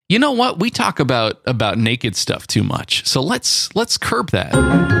You know what? We talk about naked stuff too much. So let's curb that.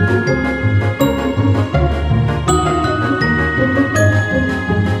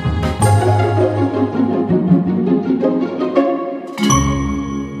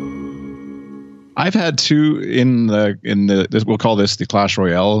 I've had two in the we'll call this the Clash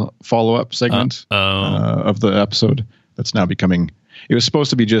Royale follow-up segment of the episode. That's now becoming. It was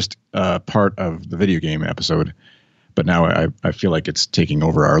supposed to be just part of the video game episode, but now I feel like it's taking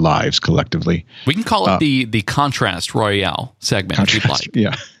over our lives collectively. We can call it the Contrast Royale segment if you'd like.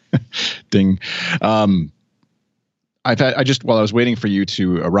 Yeah. Ding. While I was waiting for you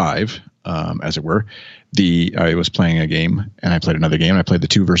to arrive, as it were, I was playing a game and I played another game. And I played the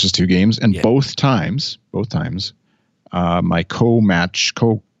 2 versus 2 games, and both times, my co-person,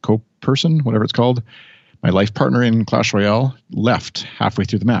 whatever it's called, my life partner in Clash Royale left halfway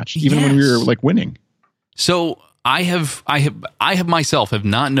through the match, even when we were like winning. So I have myself have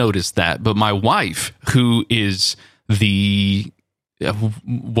not noticed that, but my wife, who is the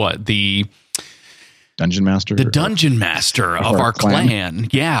Dungeon Master, the Dungeon Master of our clan,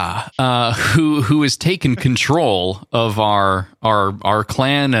 who has taken control of our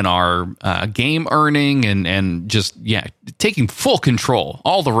clan and our game earning and just taking full control,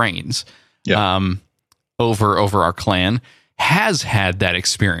 all the reins, over our clan, has had that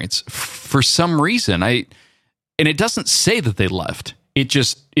experience for some reason. And it doesn't say that they left. It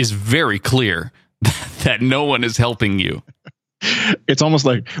just is very clear that no one is helping you. It's almost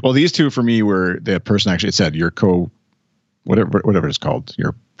like, well, these two for me were the person actually said your whatever it's called,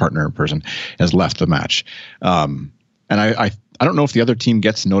 your partner person has left the match. And I don't know if the other team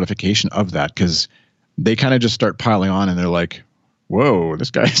gets notification of that, because they kind of just start piling on and they're like, whoa, this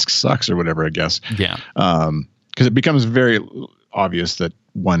guy sucks or whatever, I guess. Yeah. Because it becomes very obvious that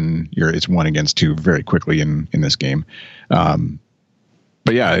it's 1 against 2 very quickly in this game.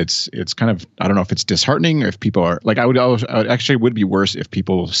 But yeah, it's kind of, I don't know if it's disheartening or if people are like, I would be worse if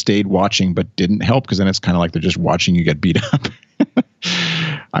people stayed watching but didn't help, because then it's kind of like they're just watching you get beat up.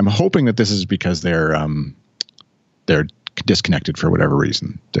 I'm hoping that this is because they're disconnected for whatever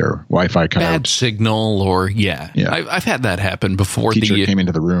reason. Their Wi-Fi cut out. Bad signal, or I've had that happen before. Teacher came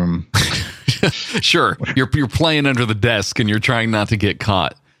into the room. Sure, you're playing under the desk and you're trying not to get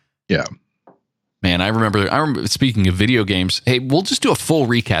caught. Yeah. Man, I remember. Speaking of video games, hey, we'll just do a full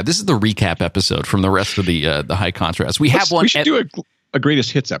recap. This is the recap episode from the rest of the High Contrast. We should do a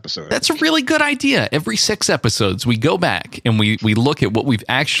greatest hits episode. That's a really good idea. Every 6 episodes, we go back and we look at what we've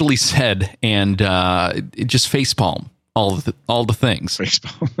actually said and just facepalm all the things.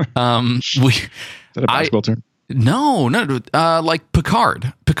 Facepalm. Is that a basketball term? No, like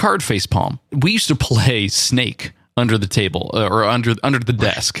Picard facepalm. We used to play Snake under the table or under the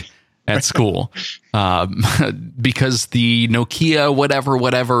desk at school, because the Nokia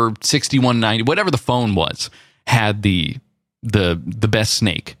whatever 6190, whatever the phone was, had the best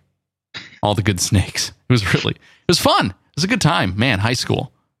Snake, all the good snakes. It was fun. It was a good time, man. High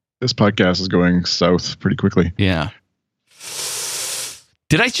school. This podcast is going south pretty quickly. Yeah.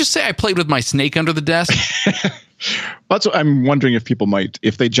 Did I just say I played with my snake under the desk? That's what I'm wondering if people might,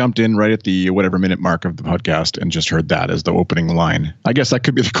 if they jumped in right at the whatever minute mark of the podcast and just heard that as the opening line. I guess that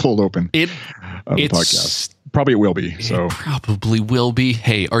could be the cold open of the podcast. Probably it will be. So it probably will be.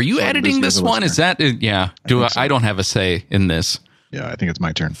 Hey, are you editing this one? Is that? Yeah. I don't have a say in this. Yeah, I think it's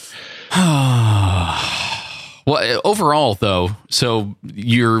my turn. Well, overall though, so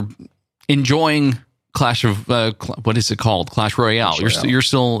you're enjoying Clash of what is it called? Clash Royale. You're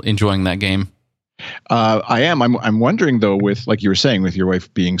still enjoying that game. I am. I'm wondering though, with like you were saying, with your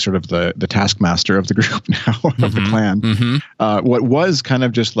wife being sort of the taskmaster of the group now, of the clan, what was kind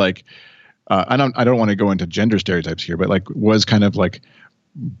of just like, I don't want to go into gender stereotypes here, but like was kind of like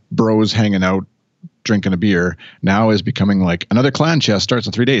bros hanging out, drinking a beer, now is becoming like another clan chest starts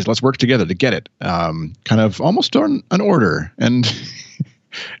in 3 days. Let's work together to get it. Kind of almost on an order, and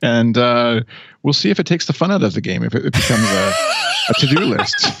we'll see if it takes the fun out of the game, if it becomes a to-do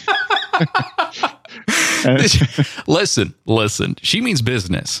list. Listen. She means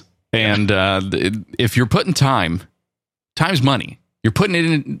business, and if you're putting time's money. You're putting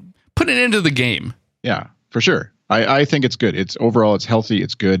it into the game. Yeah, for sure. I think it's good. It's overall, it's healthy.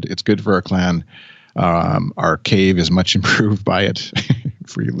 It's good. It's good for our clan. Our cave is much improved by it.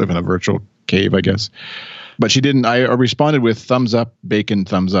 If we live in a virtual cave, I guess. But she didn't. I responded with thumbs up, bacon,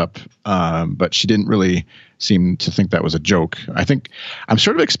 thumbs up. But she didn't really seem to think that was a joke. I think I'm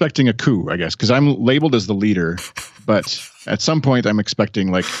sort of expecting a coup, I guess, because I'm labeled as the leader. But at some point, I'm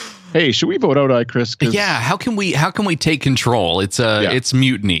expecting like, hey, should we vote out Chris? Yeah. How can we take control? It's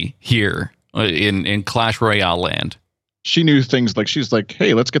mutiny here in Clash Royale land. she knew things like, she's like,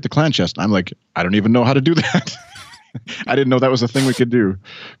 hey, let's get the clan chest. I'm like, I don't even know how to do that. I didn't know that was a thing we could do,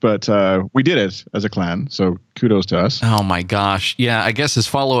 but we did it as a clan. So kudos to us. Oh my gosh. Yeah. I guess as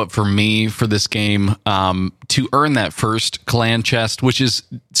follow up for me for this game, to earn that first clan chest, which is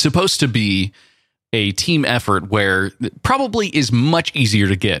supposed to be a team effort where it probably is much easier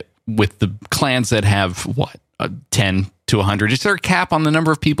to get with the clans that have 10 to 100. Is there a cap on the number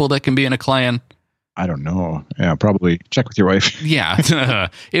of people that can be in a clan? I don't know. Yeah, probably check with your wife. Yeah.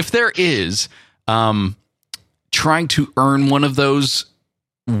 If there is, trying to earn one of those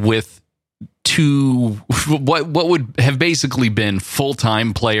with what would have basically been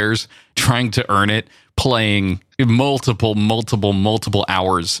full-time players trying to earn it, playing multiple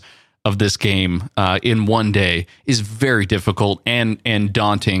hours of this game in one day is very difficult and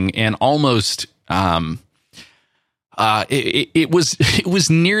daunting, and almost it was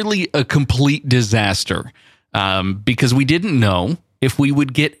nearly a complete disaster because we didn't know if we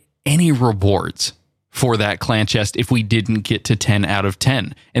would get any rewards for that clan chest if we didn't get to 10 out of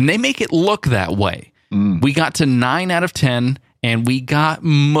 10. And they make it look that way. We got to 9 out of 10, and we got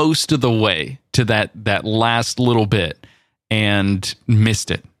most of the way to that last little bit and missed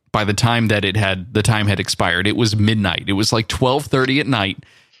it by the time that the time had expired. It was midnight. It was like 12:30 at night.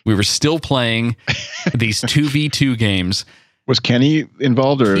 We were still playing these 2v2 games. Was Kenny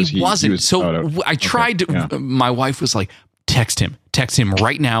involved, or he wasn't? I tried to. Yeah. My wife was like, text him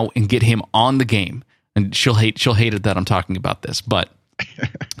right now and get him on the game. And she'll hate it that I'm talking about this, but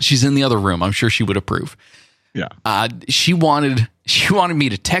she's in the other room. I'm sure she would approve. Yeah. She wanted me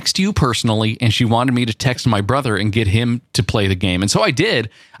to text you personally, and she wanted me to text my brother and get him to play the game. And so I did.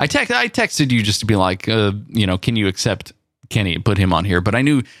 I texted you just to be like, can you accept Kenny and put him on here? But I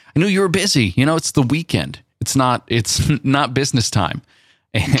knew you were busy. It's the weekend. It's not business time.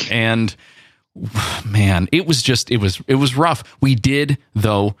 And man, it was rough. We did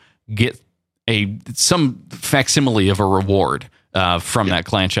though get some facsimile of a reward from that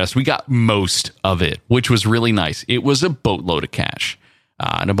clan chest. We got most of it, which was really nice. It was a boatload of cash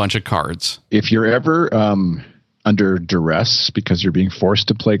and a bunch of cards. If you're ever under duress because you're being forced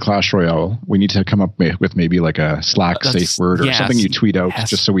to play Clash Royale, we need to come up with maybe like a Slack safe word or something you tweet out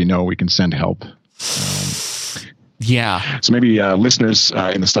just so we know we can send help. Yeah. So maybe listeners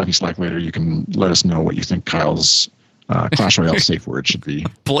in the Stuffy Slack later, you can let us know what you think Kyle's Clash Royale safe word should be.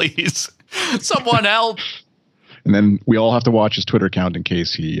 Please, someone help. And then we all have to watch his Twitter account in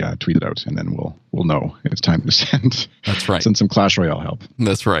case he tweeted out, and then we'll know it's time to send. That's right. Send some Clash Royale help.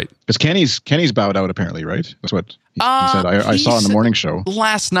 That's right. Because Kenny's bowed out apparently, right? That's what he said. I saw in the morning show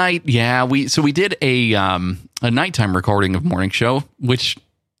last night. Yeah, we did a nighttime recording of morning show, which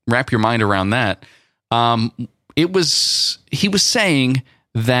wrap your mind around that. He was saying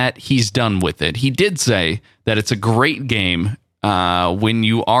that he's done with it. He did say that it's a great game when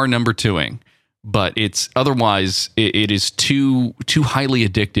you are number twoing. But it's otherwise it is too highly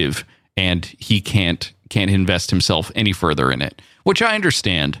addictive, and he can't invest himself any further in it, which I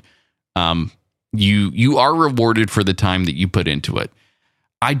understand. You are rewarded for the time that you put into it.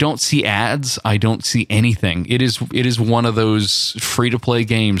 I don't see ads. I don't see anything. It is one of those free to play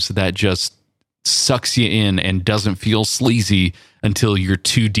games that just sucks you in and doesn't feel sleazy until you're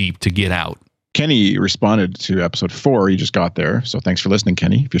too deep to get out. Kenny responded to episode 4. You just got there. So thanks for listening,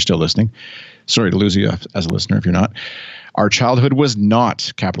 Kenny, if you're still listening. Sorry to lose you as a listener if you're not. Our childhood was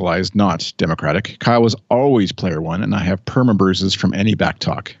not capitalized, not democratic. Kyle was always player one, and I have perma bruises from any back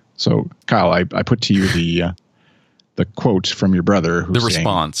talk. So, Kyle, I put to you the quote from your brother. The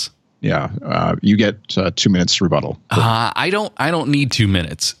response. Yeah. You get 2 minutes rebuttal. I don't need 2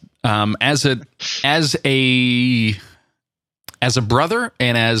 minutes. As a brother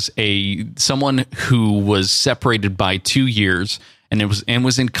and as someone who was separated by 2 years and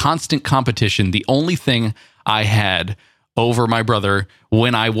was in constant competition, the only thing I had over my brother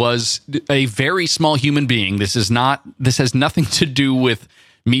when I was a very small human being, this has nothing to do with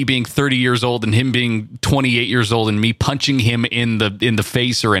me being 30 years old and him being 28 years old and me punching him in the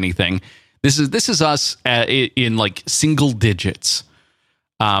face or anything. This is us in like single digits.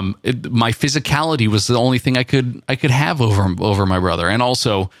 My physicality was the only thing I could have over my brother, and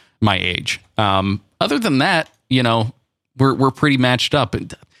also my age. Other than that, we're pretty matched up.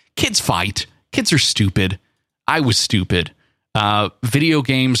 Kids fight. Kids are stupid. I was stupid. Video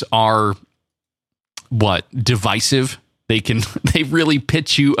games are divisive. They really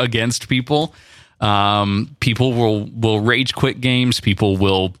pitch you against people. People will rage quit games. People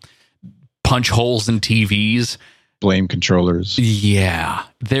will punch holes in TVs. Blame controllers. Yeah,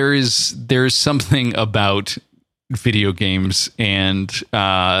 there's something about video games and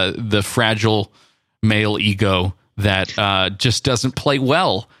the fragile male ego that just doesn't play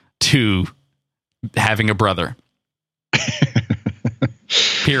well to having a brother.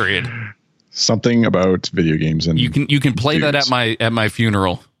 Period. Something about video games, and you can play that at my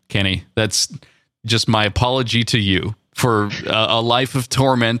funeral, Kenny. That's just my apology to you for a life of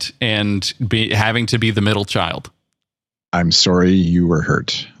torment and having to be the middle child. I'm sorry you were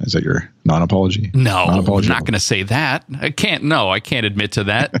hurt. Is that your non-apology? No, I'm not going to say that. I can't admit to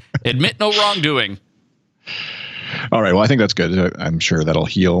that. Admit no wrongdoing. All right. Well, I think that's good. I'm sure that'll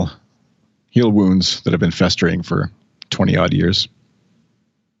heal wounds that have been festering for 20 odd years.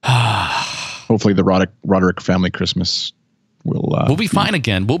 Hopefully the Roderick family Christmas we'll be fine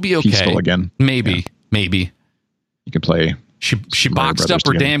again. We'll be okay. Peaceful again. Maybe. You can play. She boxed up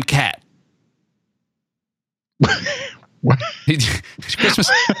her damn cat. What?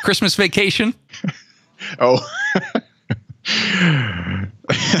 Christmas Vacation. Oh.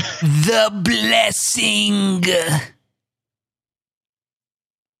 The Blessing.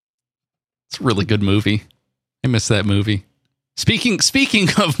 It's a really good movie. I miss that movie. Speaking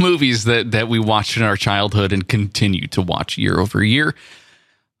of movies that we watched in our childhood and continue to watch year over year,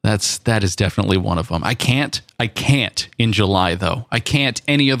 that is definitely one of them. I can't in July though. I can't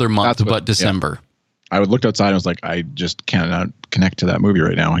any other month but December. Yeah. I looked outside and I was like, I just cannot connect to that movie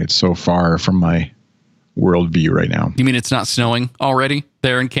right now. It's so far from my worldview right now. You mean it's not snowing already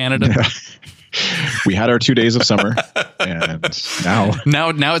there in Canada? Yeah. We had our 2 days of summer, and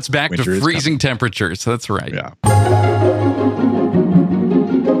now it's back to freezing temperatures. That's right. Yeah.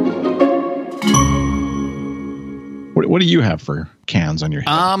 What do you have for cans on your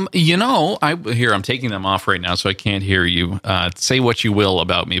head? I'm taking them off right now, so I can't hear you. Say what you will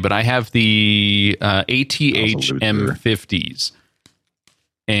about me, but I have the ATH M50s,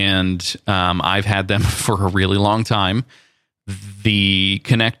 and I've had them for a really long time. The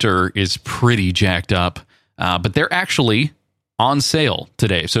connector is pretty jacked up, but they're actually on sale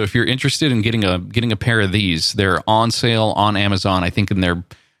today. So if you're interested in getting a pair of these, they're on sale on Amazon. I think in their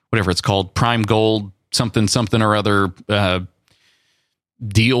whatever it's called, Prime Gold something or other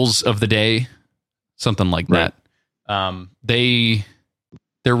deals of the day, something like that. They're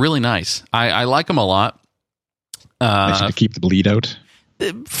really nice. I like them a lot. To keep the bleed out.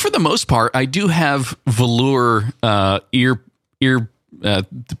 For the most part, I do have velour ear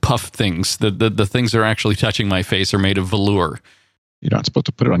puff things. The things that are actually touching my face are made of velour. You're not supposed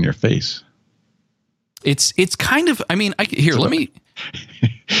to put it on your face. It's kind of. I mean, let me.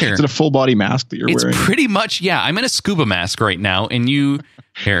 Here. Is it a full body mask that you're wearing? It's pretty much, yeah. I'm in a scuba mask right now, and I'm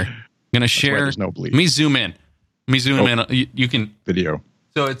gonna share. There's no bleed. Let me zoom in. You can video.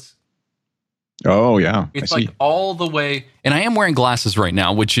 So it's. Oh yeah, it's like all the way, and I am wearing glasses right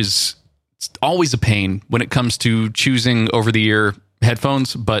now, which is always a pain when it comes to choosing over-the-ear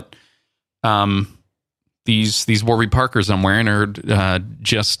headphones. But these Warby Parkers I'm wearing are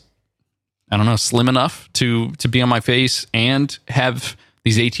just, I don't know, slim enough to be on my face and have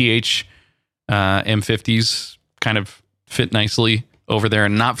these ATH M50s kind of fit nicely over there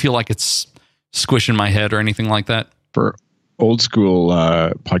and not feel like it's squishing my head or anything like that. For old school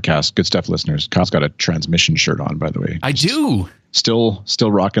podcast, Good Stuff listeners, Kyle's got a transmission shirt on, by the way. I do. Still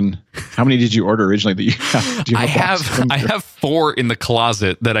rocking. How many did you order originally that you have? I have 4 in the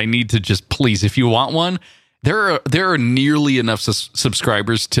closet that I need to just please. If you want one, there are nearly enough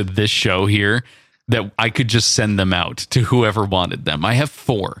subscribers to this show here that I could just send them out to whoever wanted them. I have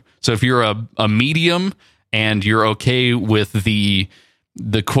 4. So if you're a medium and you're okay with the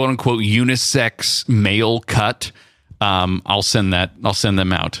quote unquote unisex male cut, I'll send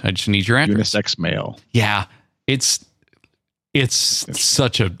them out. I just need your address. Unisex male. Yeah, it's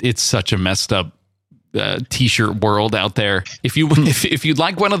such a messed up t-shirt world out there. If you'd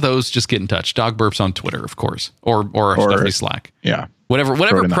like one of those, just get in touch. Dog Burps on Twitter, of course, or Stuffy Slack. Yeah, whatever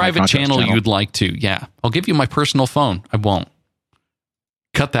private channel you'd like to. Yeah, I'll give you my personal phone. I won't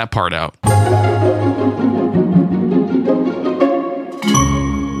cut that part out.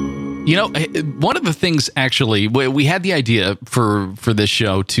 You know, one of the things, actually, we had the idea for this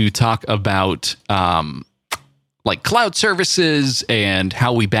show to talk about like cloud services and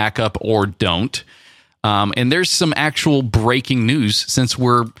how we back up or don't. And there's some actual breaking news, since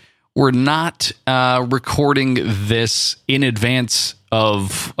we're not recording this in advance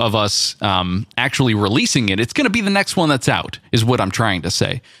of us actually releasing it. It's going to be the next one that's out, is what I'm trying to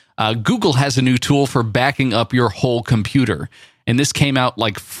say. Google has a new tool for backing up your whole computer. And this came out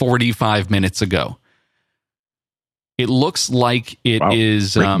like 45 minutes ago. It looks like it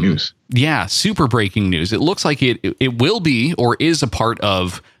is breaking news. Yeah, super breaking news. It looks like it will be or is a part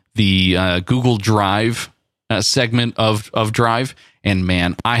of the Google Drive segment of Drive. And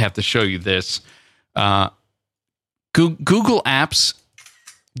man, I have to show you this. Google Apps,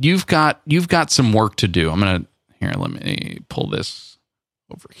 you've got some work to do. Let me pull this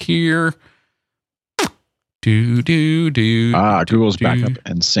over here. Google's backup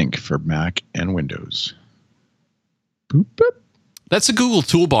and sync for Mac and Windows. Boop, boop. That's a Google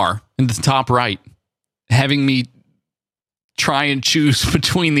toolbar in the top right, having me try and choose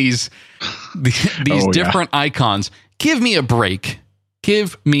between these different icons. Give me a break.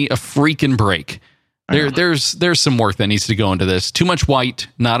 Give me a freaking break. There's some work that needs to go into this. Too much white,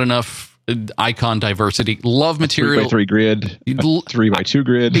 not enough icon diversity. Love material. 3x3 grid, 3x2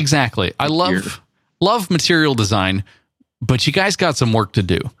 grid. Exactly. I love material design, but you guys got some work to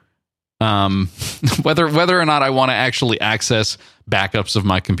do. Whether or not I want to actually access backups of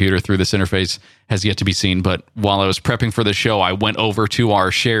my computer through this interface has yet to be seen. But while I was prepping for the show, I went over to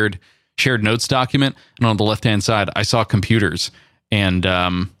our shared notes document, and on the left-hand side, I saw computers and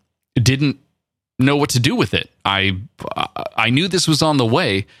didn't know what to do with it. I knew this was on the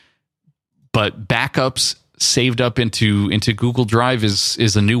way, but backups saved up into Google Drive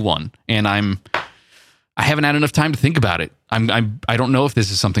is a new one, and I haven't had enough time to think about it. I don't know if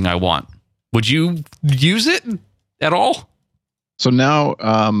this is something I want. Would you use it at all? So now,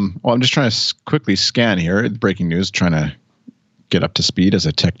 I'm just trying to quickly scan here. Breaking news, trying to get up to speed as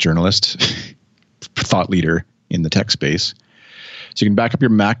a tech journalist, thought leader in the tech space. So you can back up your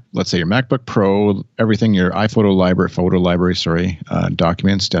Mac, let's say your MacBook Pro, everything, your iPhoto library,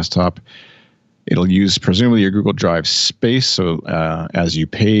 documents, desktop. It'll use presumably your Google Drive space. So as you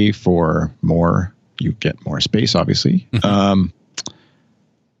pay for more, you get more space, obviously. Because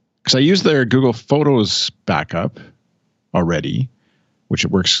I use their Google Photos backup already, which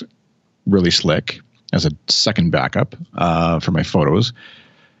it works really slick as a second backup for my photos.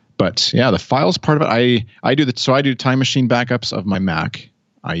 But yeah, the files part of it, I do Time Machine backups of my Mac.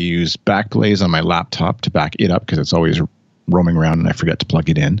 I use Backblaze on my laptop to back it up because it's always roaming around and I forget to plug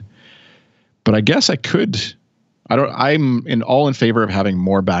it in. But I guess I'm in favor of having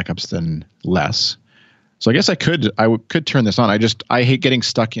more backups than less. So I guess I could turn this on. I hate getting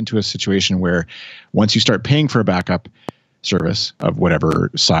stuck into a situation where once you start paying for a backup service of whatever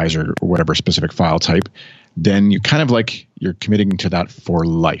size or whatever specific file type, then you kind of like you're committing to that for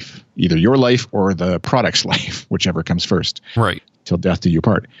life, either your life or the product's life, whichever comes first. Right. Till death do you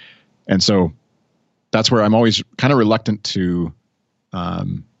part. And so that's where I'm always kind of reluctant to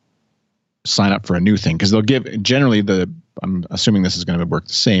sign up for a new thing, because they'll give I'm assuming this is going to work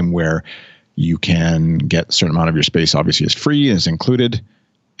the same, where you can get a certain amount of your space obviously is free, is included.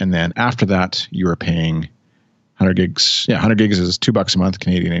 And then after that, you are paying 100 gigs. Yeah, 100 gigs is $2 a month,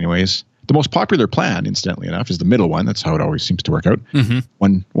 Canadian anyways. The most popular plan, incidentally enough, is the middle one. That's how it always seems to work out. Mm-hmm.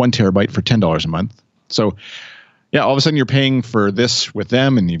 One terabyte for $10 a month. So yeah, all of a sudden you're paying for this with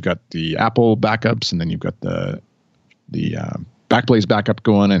them, and you've got the Apple backups, and then you've got the Backblaze backup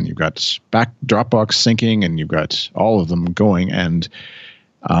going, and you've got Dropbox syncing, and you've got all of them going. And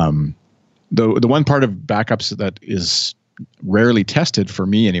the one part of backups that is rarely tested for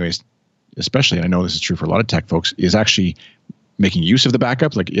me anyways, especially, and I know this is true for a lot of tech folks, is actually making use of the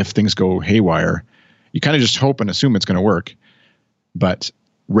backup. Like if things go haywire, you kind of just hope and assume it's going to work, but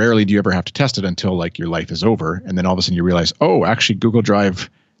rarely do you ever have to test it until like your life is over. And then all of a sudden you realize, oh, actually Google Drive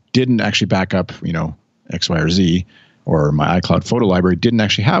didn't actually back up, X, Y, or Z, or my iCloud photo library didn't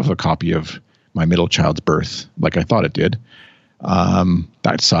actually have a copy of my middle child's birth like I thought it did.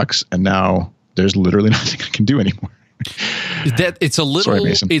 That sucks. And now there's literally nothing I can do anymore. That it's a little. Sorry,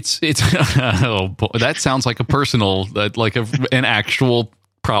 Mason. It's oh boy, that sounds like a personal, an actual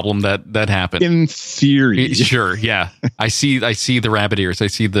problem that happened. In theory, sure, yeah. I see the rabbit ears. I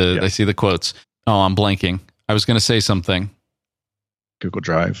see the quotes. Oh, I'm blanking. I was going to say something. Google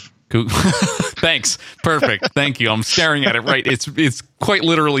Drive. Thanks. Perfect. Thank you. I'm staring at it right. It's quite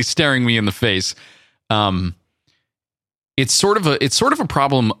literally staring me in the face. It's sort of a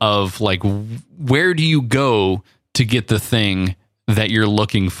problem of like, where do you go to get the thing that you're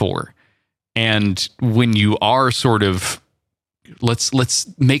looking for? And when you are sort of, let's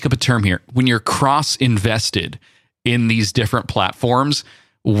make up a term here, when you're cross invested in these different platforms,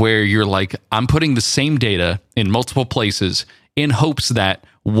 where you're like, I'm putting the same data in multiple places in hopes that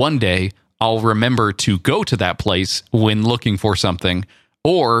one day I'll remember to go to that place when looking for something.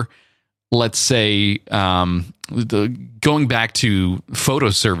 Or let's say, going back to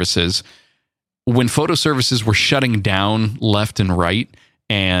photo services, when photo services were shutting down left and right,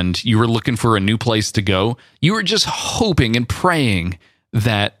 and you were looking for a new place to go, you were just hoping and praying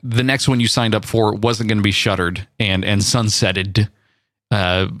that the next one you signed up for wasn't going to be shuttered and sunsetted.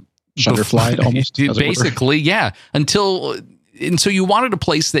 Shutterflied almost. Basically, yeah. And so you wanted a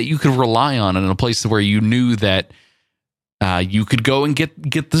place that you could rely on, and a place where you knew that you could go and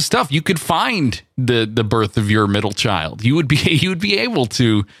get the stuff. You could find the birth of your middle child. You would be able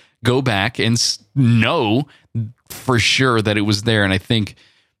to go back and know for sure that it was there. And I think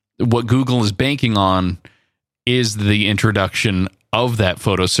what Google is banking on is the introduction of that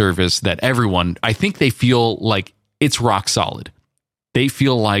photo service that everyone, I think they feel like it's rock solid. They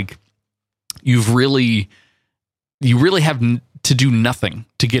feel like you really have to do nothing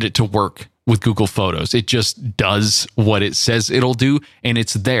to get it to work with Google Photos. It just does what it says it'll do, and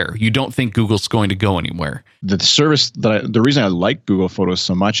it's there. You don't think Google's going to go anywhere. The service the reason I like Google Photos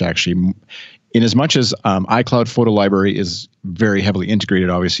so much, actually, in as much as iCloud Photo Library is very heavily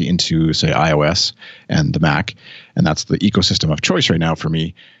integrated, obviously, into, say, iOS and the Mac, and that's the ecosystem of choice right now for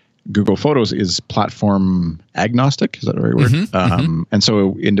me. Google Photos is platform agnostic. Is that the right word? Mm-hmm. And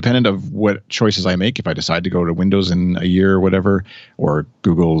so independent of what choices I make, if I decide to go to Windows in a year or whatever, or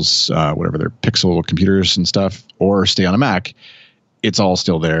Google's, whatever their Pixel computers and stuff, or stay on a Mac, it's all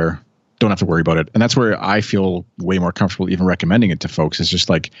still there. Don't have to worry about it. And that's where I feel way more comfortable even recommending it to folks. It's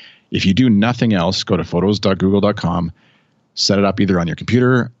just like, if you do nothing else, go to photos.google.com, set it up either on your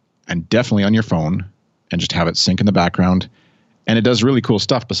computer and definitely on your phone, and just have it sync in the background. And it does really cool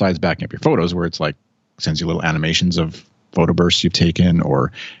stuff besides backing up your photos, where it's like sends you little animations of photo bursts you've taken,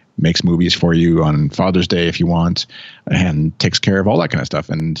 or makes movies for you on Father's Day if you want, and takes care of all that kind of stuff.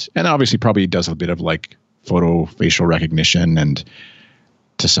 And obviously probably does a bit of like photo facial recognition and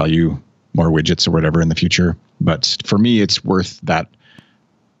to sell you more widgets or whatever in the future. But for me, it's worth that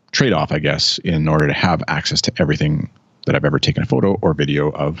trade-off, I guess, in order to have access to everything that I've ever taken a photo or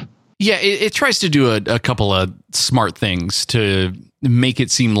video of. Yeah, it tries to do a couple of smart things to make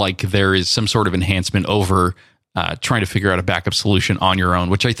it seem like there is some sort of enhancement over trying to figure out a backup solution on your own,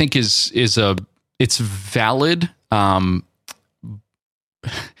 which I think it's valid.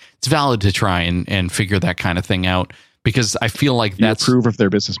 It's valid to try and figure that kind of thing out, because I feel like that's approve of their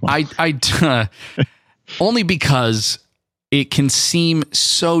business model. I only because it can seem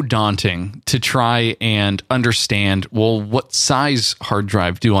so daunting to try and understand, well, what size hard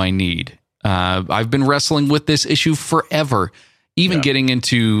drive do I need? I've been wrestling with this issue forever, even getting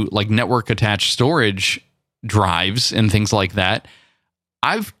into like network attached storage drives and things like that.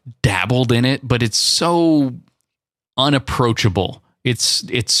 I've dabbled in it, but it's so unapproachable.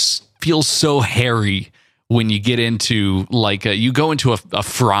 It's feels so hairy when you get into like you go into a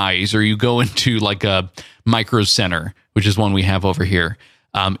Fry's, or you go into like a Micro Center, which is one we have over here.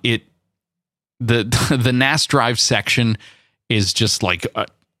 The NAS drive section is just like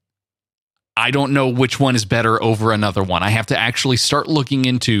I don't know which one is better over another one. I have to actually start looking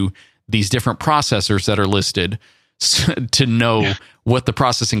into these different processors that are listed to know what the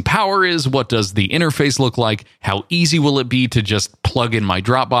processing power is, what does the interface look like, how easy will it be to just plug in my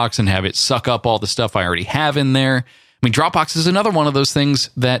Dropbox and have it suck up all the stuff I already have in there. I mean, Dropbox is another one of those things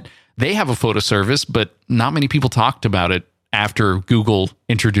that they have a photo service, but not many people talked about it after Google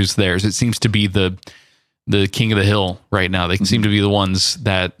introduced theirs. It seems to be the king of the hill right now. They seem to be the ones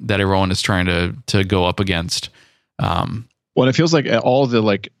that everyone is trying to go up against. Well, it feels like all the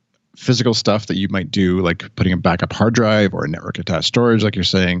like physical stuff that you might do, like putting a backup hard drive or a network attached storage, like you're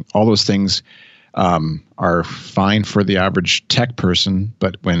saying, all those things are fine for the average tech person.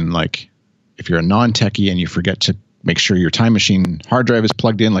 But when like, if you're a non-techie and you forget to make sure your Time Machine hard drive is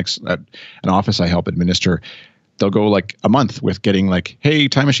plugged in, like at an office I help administer, they'll go like a month with getting like, hey,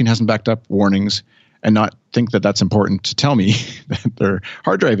 Time Machine hasn't backed up warnings, and not think that that's important to tell me that their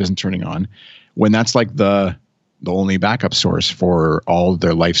hard drive isn't turning on, when that's like the only backup source for all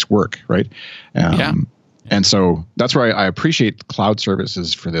their life's work, right? And so that's where I appreciate cloud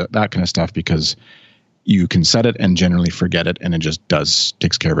services for that kind of stuff, because you can set it and generally forget it, and it just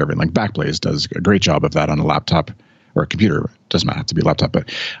takes care of everything. Like Backblaze does a great job of that on a laptop or a computer. It doesn't have to be a laptop, but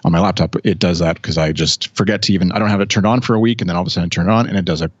on my laptop, it does that because I just forget to I don't have it turned on for a week, and then all of a sudden turn it on, and it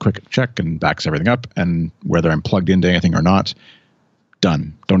does a quick check and backs everything up. And whether I'm plugged into anything or not,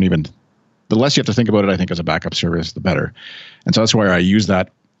 done. The less you have to think about it, I think, as a backup service, the better. And so that's why I use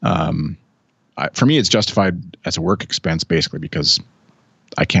that. For me, it's justified as a work expense, basically, because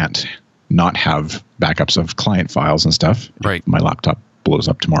I can't not have backups of client files and stuff. Right. My laptop blows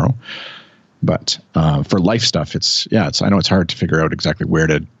up tomorrow. But for life stuff, I know it's hard to figure out exactly where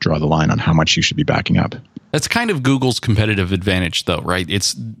to draw the line on how much you should be backing up. That's kind of Google's competitive advantage, though, right?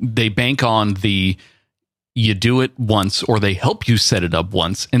 They bank on you do it once, or they help you set it up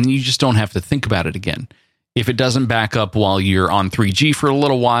once, and you just don't have to think about it again. If it doesn't back up while you're on 3G for a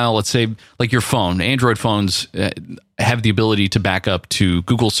little while, let's say like your phone, Android phones have the ability to back up to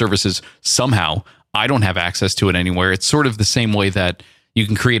Google services somehow. I don't have access to it anywhere. It's sort of the same way that You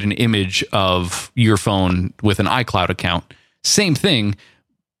can create an image of your phone with an iCloud account. Same thing,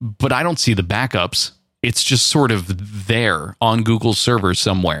 but I don't see the backups. It's just sort of there on Google's server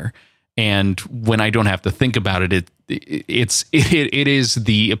somewhere. And when I don't have to think about it, it is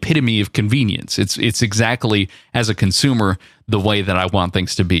the epitome of convenience. It's exactly, as a consumer, the way that I want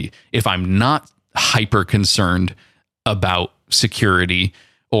things to be. If I'm not hyper concerned about security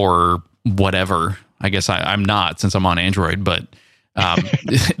or whatever, I guess I'm not, since I'm on Android, but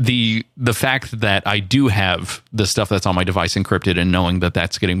the fact that I do have the stuff that's on my device encrypted and knowing that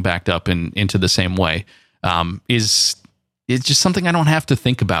that's getting backed up into the same way is just something I don't have to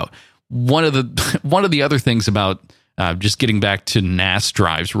think about. One of the other things about just getting back to NAS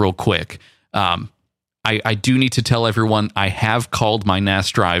drives real quick, I do need to tell everyone I have called my NAS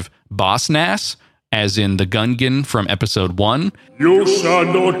drive Boss NAS, as in the Gungan from episode 1. You shall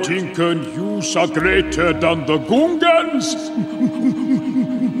not tinken, you are greater than the Gungans.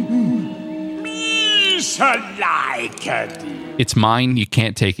 Me shall like it. It's mine. You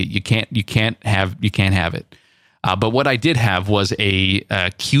can't take it. You can't have it. But what I did have was a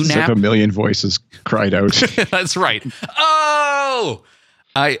QNAP. It's like a million voices cried out. That's right. Oh,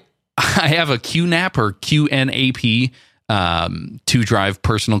 I have a QNAP or QNAP 2-drive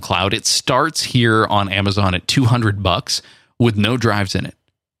personal cloud. It starts here on Amazon at $200 with no drives in it.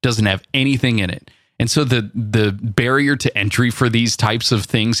 Doesn't have anything in it. And so the barrier to entry for these types of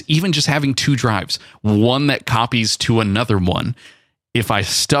things, even just having 2 drives, one that copies to another one, if I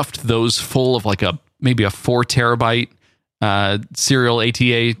stuffed those full of like maybe a 4 terabyte serial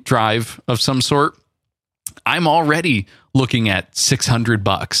ATA drive of some sort, I'm already looking at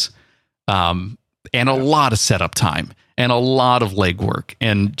 $600 and a lot of setup time and a lot of legwork,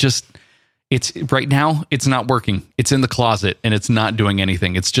 and just it's right now it's not working. It's in the closet and it's not doing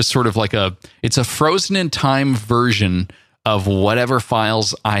anything. It's just sort of like it's a frozen in time version of whatever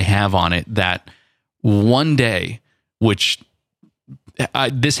files I have on it that one day, which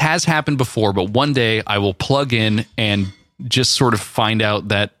this has happened before, but one day I will plug in and just sort of find out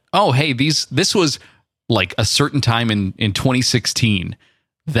that, oh, hey, this was like a certain time in 2016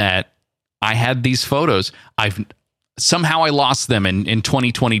 that I had these photos. Somehow I lost them in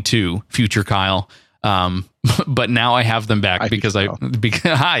 2022, future Kyle. But now I have them back because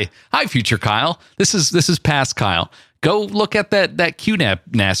hi, future Kyle. This is past Kyle. Go look at that QNAP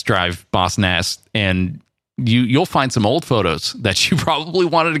NAS drive, Boss NAS, and you'll find some old photos that you probably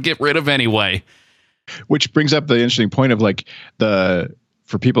wanted to get rid of anyway. Which brings up the interesting point of like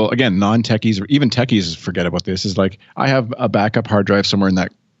for people, again, non-techies or even techies forget about this, is like I have a backup hard drive somewhere in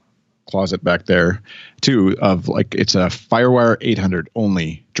that closet back there too, of like it's a FireWire 800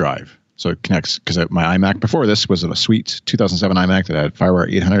 only drive. So it connects, because my iMac before this was a sweet 2007 iMac that had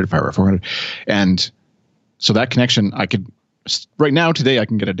FireWire 800, FireWire 400. And so that connection, right now today I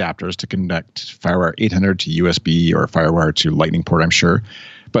can get adapters to connect FireWire 800 to USB or FireWire to Lightning port, I'm sure.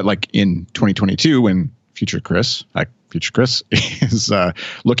 But like in 2022, when Future Chris is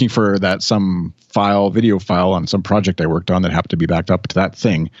looking for some video file on some project I worked on that happened to be backed up to that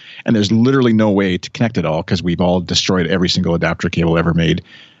thing, and there's literally no way to connect it all because we've all destroyed every single adapter cable ever made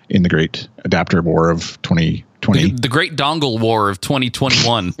in the great adapter war of 2020. The great dongle war of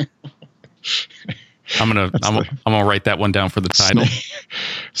 2021. I'm gonna write that one down for the title.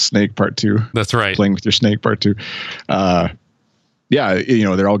 Snake Part 2. That's right. Playing with your snake Part 2. Yeah,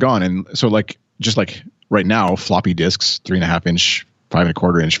 they're all gone, and so like just like right now, floppy disks, 3.5 inch,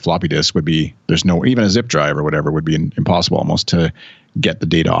 5.25 inch floppy disk would be, there's no, even a zip drive or whatever would be impossible almost to get the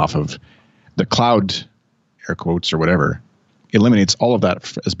data off of. The cloud, air quotes or whatever, eliminates all of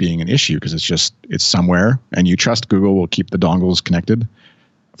that as being an issue because it's somewhere, and you trust Google will keep the dongles connected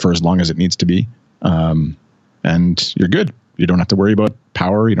for as long as it needs to be. And you're good. You don't have to worry about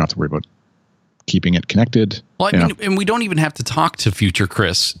power. You don't have to worry about keeping it connected. Well, I mean, and we don't even have to talk to future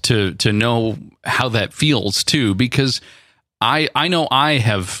Chris to know how that feels too, because I know I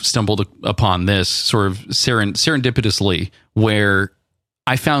have stumbled upon this sort of serendipitously, where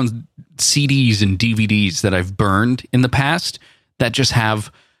I found CDs and DVDs that I've burned in the past that just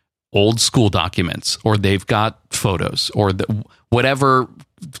have old school documents, or they've got photos, or whatever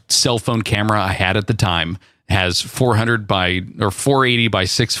cell phone camera I had at the time has 480 by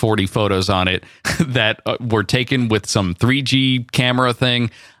 640 photos on it that were taken with some 3G camera thing,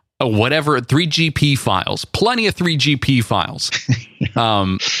 whatever, 3GP files, plenty of 3GP files.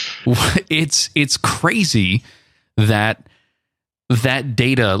 It's crazy that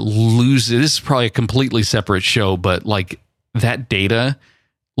data loses. This is probably a completely separate show, but like that data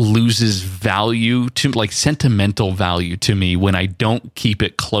loses value to, like, sentimental value to me when I don't keep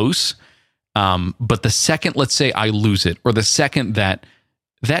it close. But the second, let's say I lose it, or the second that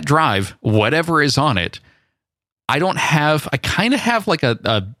that drive, whatever is on it, I kind of have like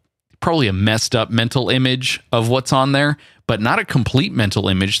a probably a messed up mental image of what's on there, but not a complete mental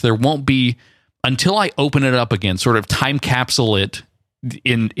image. There won't be, until I open it up again, sort of time capsule it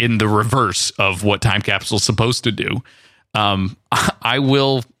in the reverse of what time capsule is supposed to do. I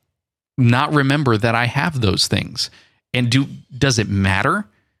will not remember that I have those things. And does it matter?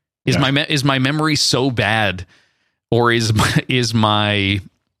 Is my memory so bad, or is my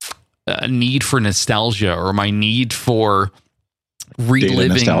need for nostalgia, or my need for reliving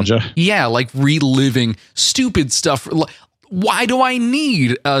nostalgia? Yeah, like reliving stupid stuff. Why do I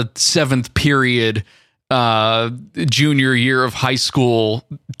need a 7th period junior year of high school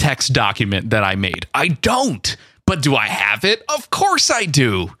text document that I made? I don't. But do I have it? Of course I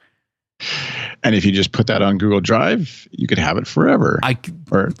do. And if you just put that on Google Drive, you could have it forever,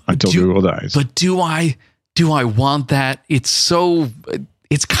 or until Google dies. But do I want that?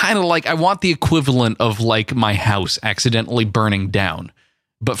 It's kind of like I want the equivalent of like my house accidentally burning down,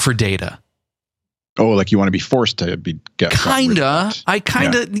 but for data. Oh, like you want to be forced to get kinda.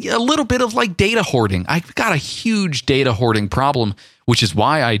 A little bit of like data hoarding. I've got a huge data hoarding problem, which is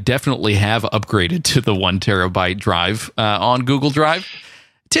why I definitely have upgraded to the 1 terabyte drive on Google Drive.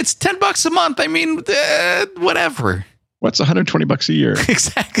 It's $10 a month. I mean, whatever. What's $120 a year?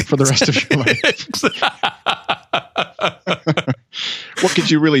 Exactly. For the rest of your life. What could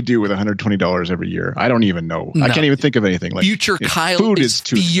you really do with $120 every year? I don't even know. No. I can't even think of anything. Like future Kyle is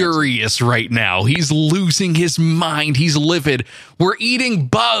furious right now. He's losing his mind. He's livid. We're eating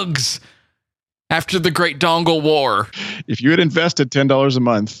bugs after the Great Dongle War. If you had invested $10 a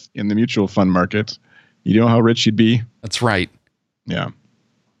month in the mutual fund market, you know how rich you'd be? That's right. Yeah.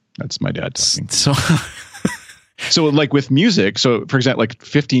 That's my dad talking. So like with music, so for example, like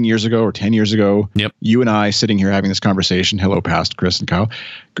 15 years ago or 10 years ago, you and I sitting here having this conversation, hello past Chris and Kyle,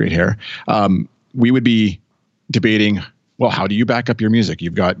 great hair. We would be debating, well, how do you back up your music?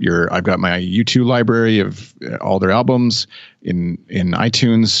 I've got my U2 library of all their albums in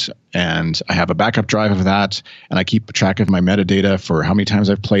iTunes, and I have a backup drive of that, and I keep track of my metadata for how many times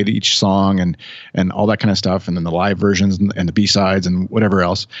I've played each song and all that kind of stuff, and then the live versions and the B-sides and whatever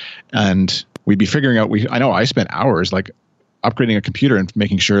else. And we'd be figuring out, I know I spent hours like upgrading a computer and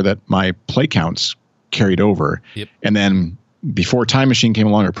making sure that my play counts carried over. Yep. And then before Time Machine came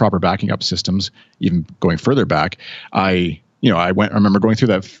along, or proper backing up systems, even going further back, I remember going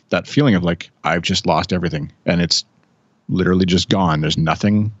through that feeling of like, I've just lost everything and it's literally just gone. There's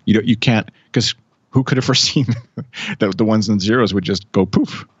nothing, you can't, because who could have foreseen that the ones and zeros would just go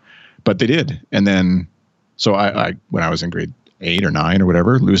poof, but they did. And then, so I when I was in grade 8 or 9 or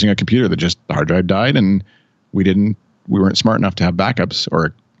whatever, losing a computer that just the hard drive died, and we weren't smart enough to have backups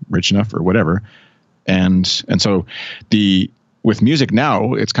or rich enough or whatever. And so with music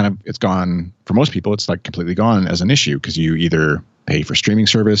now, it's gone for most people. It's like completely gone as an issue, because you either pay for streaming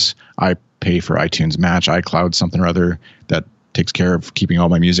service. I pay for iTunes Match, iCloud, something or other that takes care of keeping all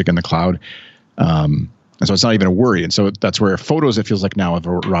my music in the cloud. And so it's not even a worry. And so that's where photos, it feels like now, have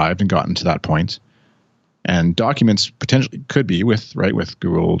arrived and gotten to that point. And documents potentially could be with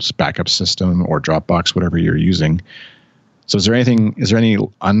Google's backup system or Dropbox, whatever you're using. So is there any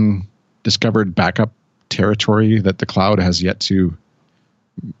undiscovered backup territory that the cloud has yet to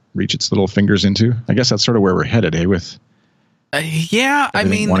reach its little fingers into? I guess that's sort of where we're headed, with I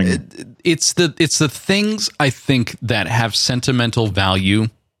mean, it's the things I think that have sentimental value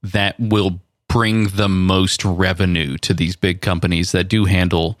that will bring the most revenue to these big companies that do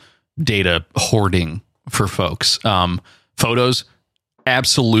handle data hoarding for folks. Photos,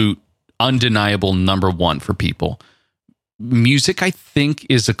 absolute, undeniable number one for people. Music, I think,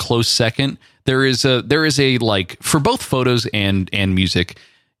 is a close second. There is a like, for both photos and music,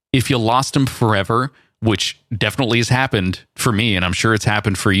 if you lost them forever, which definitely has happened for me, and I'm sure it's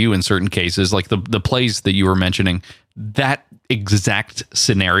happened for you in certain cases, like the plays that you were mentioning, that exact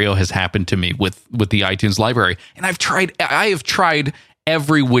scenario has happened to me with the iTunes library. And I have tried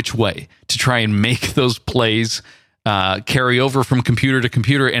every which way to try and make those plays carry over from computer to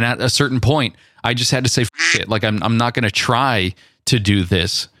computer. And at a certain point, I just had to say, it. Like, I'm not going to try to do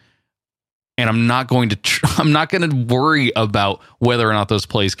this. And I'm not going to worry about whether or not those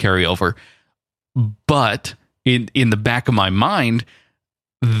plays carry over. But in the back of my mind,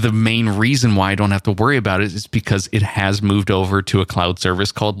 the main reason why I don't have to worry about it is because it has moved over to a cloud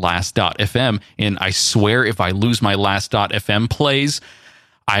service called Last.fm. And I swear, if I lose my Last.fm plays,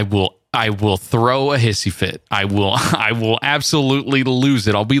 I will throw a hissy fit. I will absolutely lose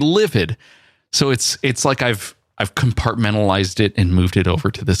it. I'll be livid. So it's like I've compartmentalized it and moved it over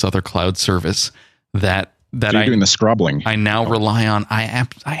to this other cloud service that that you're doing the scrobbling. I now rely on. I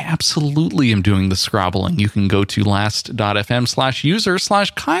absolutely am doing the scrobbling. You can go to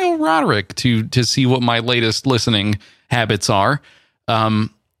last.fm/user/Kyle Roderick to see what my latest listening habits are.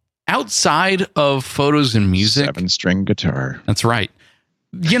 Outside of photos and music. 7-string guitar. That's right.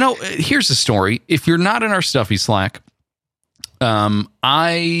 You know, here's the story. If you're not in our Stuffy Slack,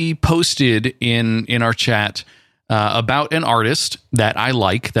 I posted in our chat about an artist that I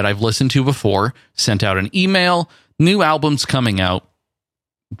like, that I've listened to before, sent out an email, new albums coming out.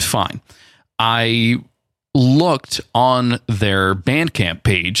 Fine. I looked on their Bandcamp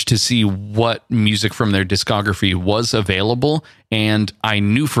page to see what music from their discography was available, and I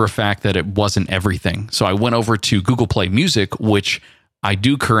knew for a fact that it wasn't everything. So I went over to Google Play Music, which I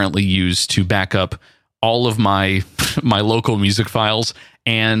do currently use to back up all of my local music files.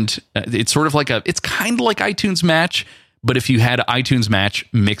 And it's sort of like it's kind of like iTunes Match, but if you had iTunes Match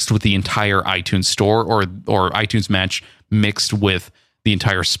mixed with the entire iTunes store, or iTunes Match mixed with the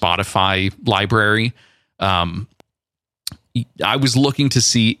entire Spotify library. I was looking to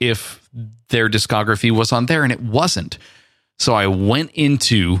see if their discography was on there, and it wasn't. So I went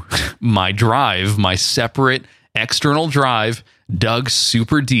into my drive, my separate external drive, dug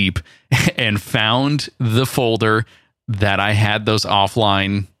super deep, and found the folder that I had those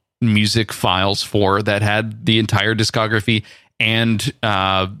offline music files for, that had the entire discography and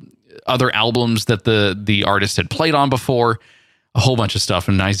other albums that the artist had played on before, a whole bunch of stuff.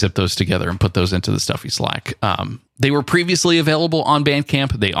 And I zipped those together and put those into the Stuffy Slack. They were previously available on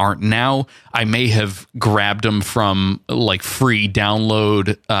Bandcamp. They aren't now. I may have grabbed them from like free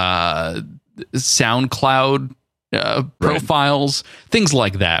download SoundCloud profiles, things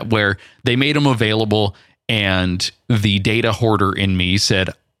like that, where they made them available, and the data hoarder in me said,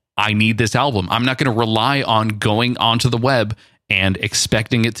 I need this album. I'm not going to rely on going onto the web and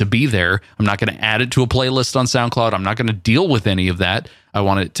expecting it to be there. I'm not going to add it to a playlist on SoundCloud. I'm not going to deal with any of that. I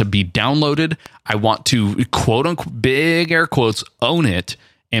want it to be downloaded. I want to, quote unquote, big air quotes, own it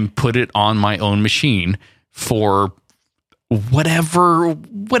and put it on my own machine for whatever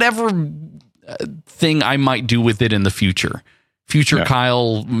thing I might do with it in the future. Future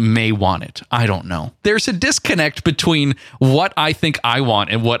Kyle may want it. I don't know. There's a disconnect between what I think I want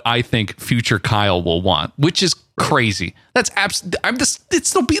and what I think future Kyle will want, which is crazy. That's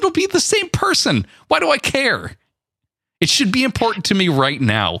it'll be the same person. Why do I care? It should be important to me right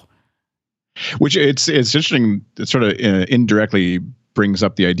now. Which it's interesting. It sort of indirectly brings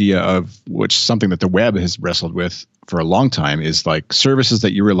up the idea of something that the web has wrestled with for a long time, is like services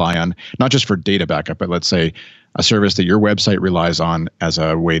that you rely on, not just for data backup, but let's say a service that your website relies on as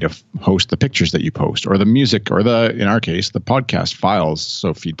a way to host the pictures that you post, or the music, or in our case, the podcast files.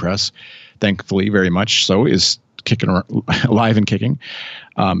 So FeedPress, thankfully, very much so, is kicking alive and kicking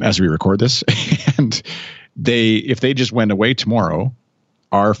as we record this. And if they just went away tomorrow,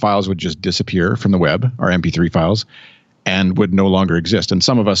 our files would just disappear from the web, our MP3 files, and would no longer exist. And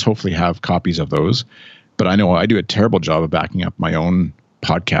some of us hopefully have copies of those. But I know I do a terrible job of backing up my own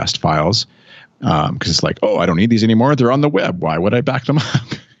podcast files, because it's like, oh, I don't need these anymore. They're on the web. Why would I back them up?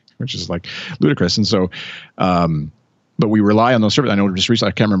 Which is like ludicrous. And so, but we rely on those services. I know just recently,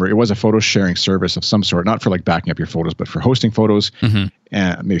 I can't remember, it was a photo sharing service of some sort, not for like backing up your photos, but for hosting photos, and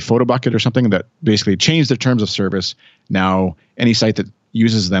maybe PhotoBucket or something, that basically changed their terms of service. Now, any site that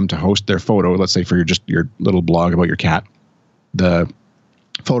uses them to host their photo, let's say for your little blog about your cat, the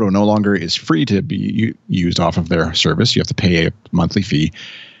photo no longer is free to be used off of their service. You have to pay a monthly fee.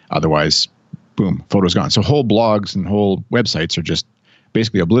 Otherwise, boom, photo's gone. So whole blogs and whole websites are just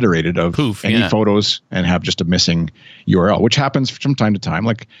basically obliterated of any photos, and have just a missing URL, which happens from time to time.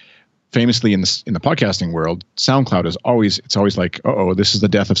 Like famously in the podcasting world, SoundCloud is always like, this is the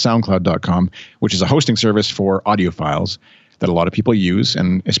death of SoundCloud.com, which is a hosting service for audio files that a lot of people use.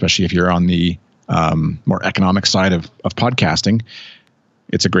 And especially if you're on the more economic side of podcasting,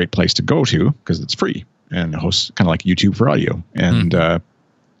 it's a great place to go to because it's free and hosts kind of like YouTube for audio. And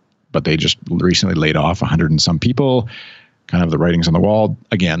but they just recently laid off 100 and some people. Kind of the writings on the wall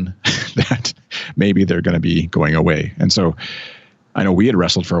again that maybe they're going to be going away. And so I know we had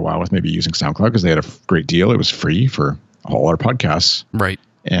wrestled for a while with maybe using SoundCloud because they had a great deal. It was free for all our podcasts. Right.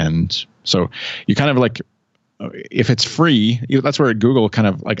 And so you kind of like, if it's free, that's where Google kind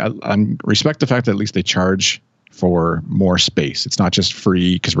of like, I respect the fact that at least they charge for more space. It's not just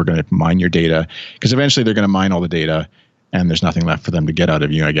free because we're going to mine your data, because eventually they're going to mine all the data and there's nothing left for them to get out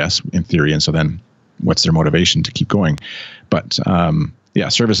of you, I guess, in theory. And so then what's their motivation to keep going? But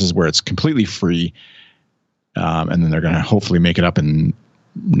services where it's completely free, and then they're going to hopefully make it up in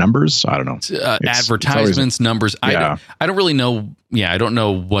numbers. I don't know. Advertisements, numbers. Yeah. I don't really know. Yeah, I don't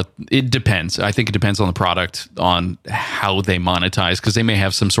know what it depends. I think it depends on the product, on how they monetize, because they may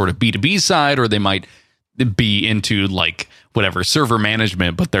have some sort of B2B side, or they might be into like whatever server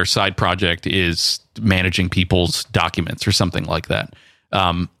management, but their side project is managing people's documents or something like that.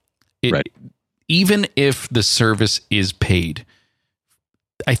 Right. Even if the service is paid,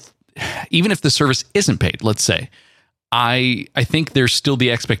 even if the service isn't paid, let's say, I think there's still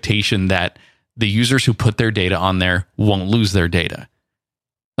the expectation that the users who put their data on there won't lose their data.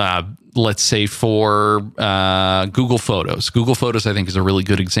 Let's say for Google Photos. Google Photos, I think, is a really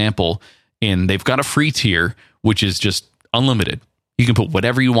good example. And they've got a free tier, which is just unlimited. You can put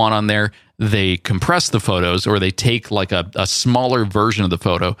whatever you want on there. They compress the photos, or they take like a smaller version of the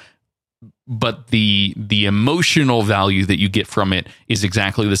photo, but the emotional value that you get from it is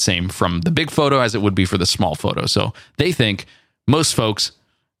exactly the same from the big photo as it would be for the small photo. So they think, most folks,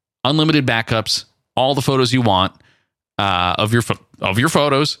 unlimited backups, all the photos you want of your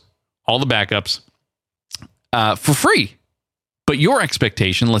photos, all the backups for free. But your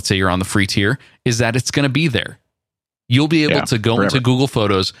expectation, let's say you're on the free tier, is that it's going to be there. You'll be able to go into Google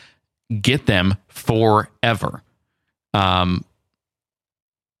Photos, get them forever. I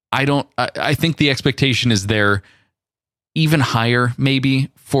think the expectation is there even higher,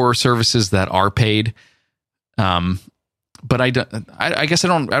 maybe, for services that are paid. But I guess I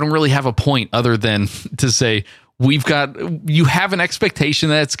don't really have a point other than to say you have an expectation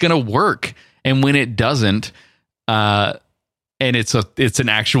that it's going to work, and when it doesn't, and it's an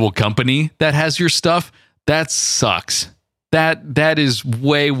actual company that has your stuff, that sucks. That is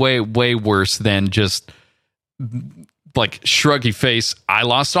way, way, way worse than just like shruggy face. I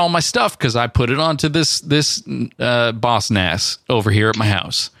lost all my stuff because I put it onto this Boss NAS over here at my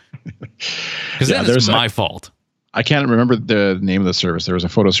house. Because that is my fault. I can't remember the name of the service. There was a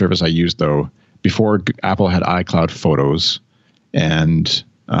photo service I used though before Apple had iCloud Photos, and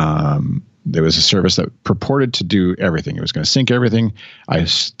there was a service that purported to do everything. It was going to sync everything. I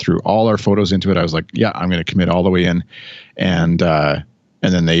threw all our photos into it. I was like, yeah, I'm going to commit all the way in, and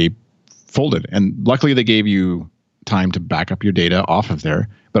then they folded. And luckily, they gave you time to back up your data off of there.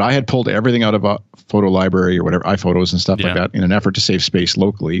 But I had pulled everything out of a photo library or whatever, iPhotos and stuff like that, in an effort to save space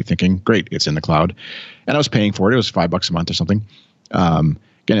locally, thinking, great, it's in the cloud. And I was paying for it. It was $5 a month or something.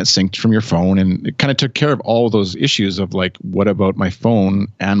 Again, it synced from your phone, and it kind of took care of all of those issues of like, what about my phone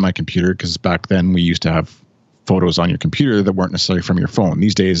and my computer? Because back then we used to have photos on your computer that weren't necessarily from your phone.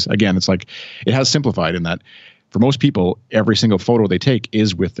 These days, again, it's like it has simplified in that for most people, every single photo they take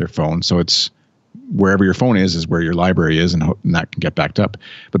is with their phone. So it's wherever your phone is where your library is, and that can get backed up.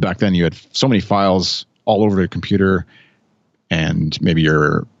 But back then you had so many files all over the computer, and maybe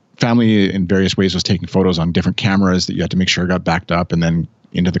your family in various ways was taking photos on different cameras that you had to make sure got backed up and then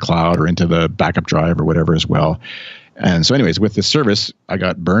into the cloud or into the backup drive or whatever as well. And so anyways, with this service, I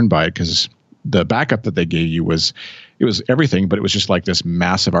got burned by it because the backup that they gave you was everything, but it was just like this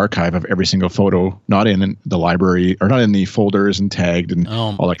massive archive of every single photo, not in the library or not in the folders and tagged and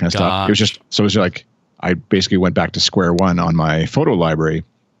all that kind of stuff. It was just like, I basically went back to square one on my photo library,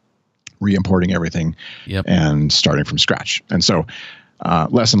 re-importing everything and starting from scratch. And so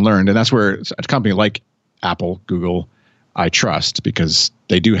lesson learned. And that's where a company like Apple, Google, I trust, because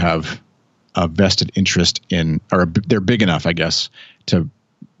they do have a vested interest in, or they're big enough, I guess, to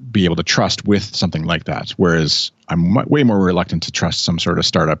be able to trust with something like that. Whereas I'm way more reluctant to trust some sort of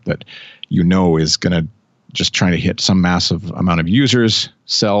startup that is going to just try to hit some massive amount of users,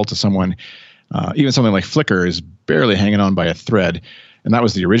 sell to someone. Even something like Flickr is barely hanging on by a thread. And that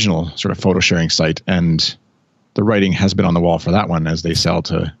was the original sort of photo sharing site. And the writing has been on the wall for that one as they sell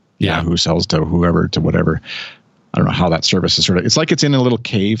to Yahoo, sells to whoever, to whatever. I don't know how that service is it's like it's in a little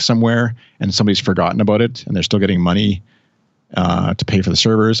cave somewhere and somebody's forgotten about it and they're still getting money to pay for the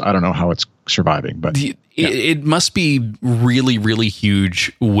servers. I don't know how it's surviving, but it must be really, really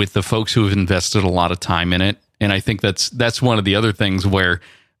huge with the folks who have invested a lot of time in it. And I think that's one of the other things where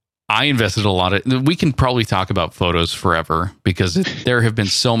I invested a lot of. We can probably talk about photos forever because there have been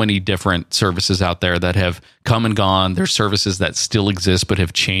so many different services out there that have come and gone. There's services that still exist but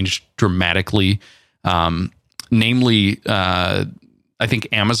have changed dramatically. Namely, I think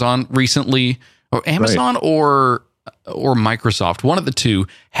Amazon recently, or Amazon or Microsoft, one of the two,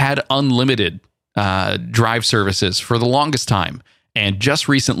 had unlimited drive services for the longest time, and just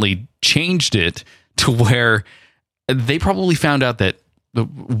recently changed it to where they probably found out that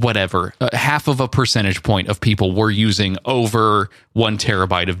half of a percentage point of people were using over 1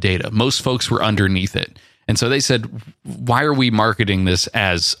 terabyte of data. Most folks were underneath it. And so they said, why are we marketing this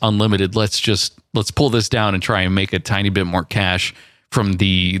as unlimited? Let's pull this down and try and make a tiny bit more cash from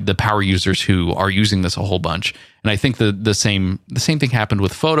the power users who are using this a whole bunch. And I think the same thing happened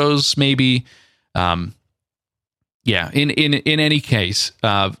with photos, maybe. Yeah. In any case,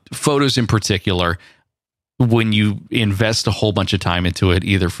 photos in particular, when you invest a whole bunch of time into it,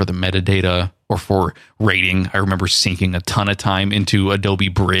 either for the metadata or for rating, I remember sinking a ton of time into Adobe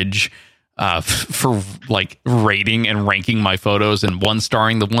Bridge for like rating and ranking my photos and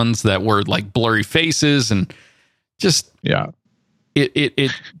 1-starring the ones that were like blurry faces and just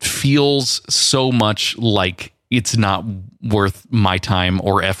it feels so much like it's not worth my time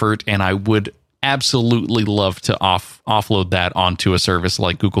or effort, and I would absolutely love to offload that onto a service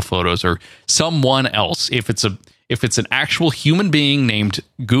like Google Photos or someone else. If it's an actual human being named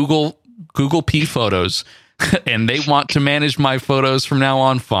Google P Photos and they want to manage my photos from now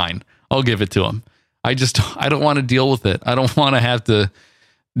on, fine, I'll give it to them. I don't want to deal with it. I don't want to have to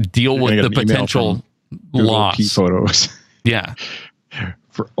deal with the potential loss. P Photos. Yeah.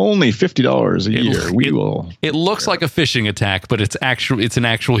 For only $50 a year, we will. It looks like a phishing attack, but it's an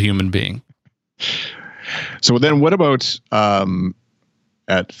actual human being. So then what about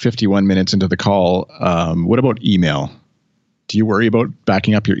at 51 minutes into the call, what about email? Do you worry about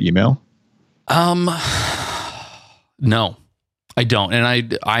backing up your email? No, I don't.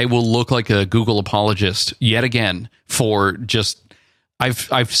 And I will look like a Google apologist yet again for just,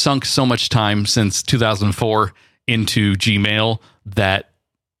 I've sunk so much time since 2004 into Gmail that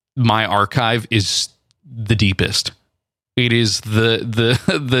my archive is the deepest. It is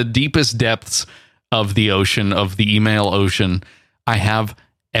the deepest depths of the ocean, of the email ocean. I have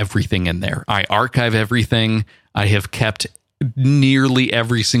everything in there. I archive everything. I have kept nearly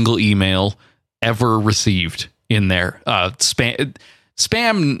every single email ever received in there.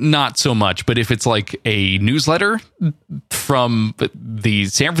 Spam, not so much, but if it's like a newsletter from the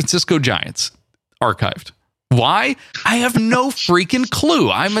San Francisco Giants, archived. Why? I have no freaking clue.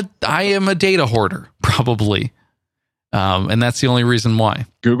 I am a data hoarder, probably. And that's the only reason why.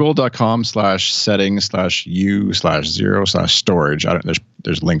 Google.com/setting/u/0/storage.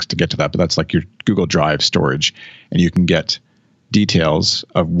 There's links to get to that, but that's like your Google Drive storage, and you can get details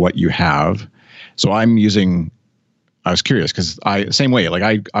of what you have. So I was curious because same way,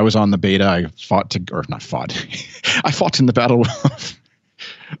 like I was on the beta. I fought in the battle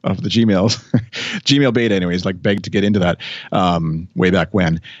of the Gmail beta anyways, like begged to get into that way back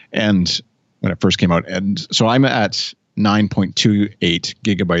when it first came out. And so I'm at 9.28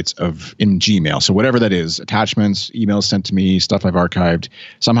 gigabytes in Gmail. So whatever that is, attachments, emails sent to me, stuff I've archived,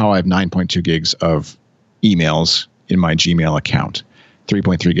 somehow I have 9.2 gigs of emails in my Gmail account,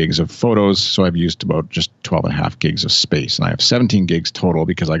 3.3 gigs of photos. So I've used about just 12.5 gigs of space. And I have 17 gigs total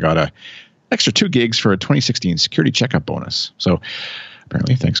because I got a extra 2 gigs for a 2016 security checkup bonus. So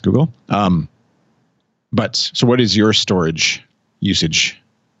apparently, thanks, Google. So what is your storage usage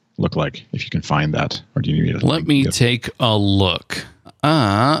look like, if you can find that? Or do you need to let me take a look?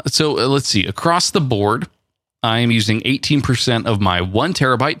 So let's see. Across the board, I am using 18% of my 1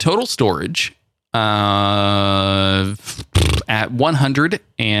 terabyte total storage at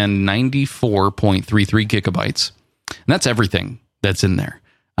 194.33 gigabytes. And that's everything that's in there.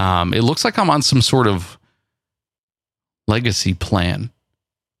 It looks like I'm on some sort of legacy plan,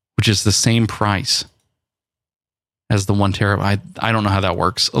 which is the same price as the 1 terabyte. I don't know how that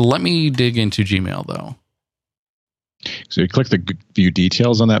works. Let me dig into Gmail though. So you click the view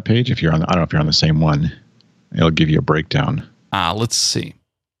details on that page. I don't know if you're on the same one, it'll give you a breakdown. Let's see.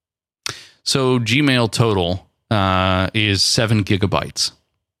 So Gmail total is 7 gigabytes.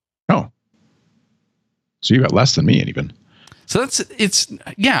 Oh, so you got less than me even. So I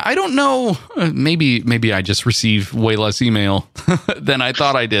don't know. Maybe I just receive way less email than I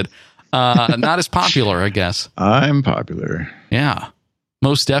thought I did. Not as popular, I guess. I'm popular. Yeah,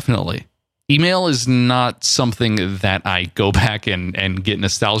 most definitely. Email is not something that I go back and get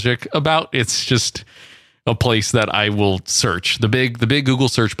nostalgic about. It's just a place that I will search. The big Google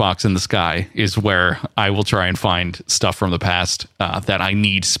search box in the sky is where I will try and find stuff from the past that I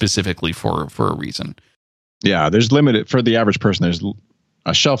need specifically for a reason. Yeah, there's limited for the average person. There's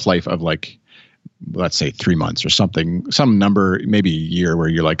a shelf life of like, let's say 3 months or something, some number, maybe a year, where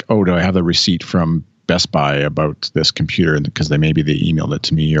you're like, oh, do I have the receipt from Best Buy about this computer? Because they emailed it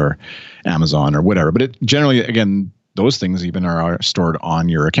to me, or Amazon or whatever. But it generally, again, those things even are stored on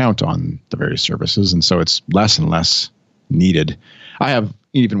your account on the various services, and so it's less and less needed. I have,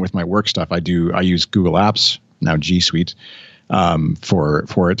 even with my work stuff, I use Google Apps, now G Suite,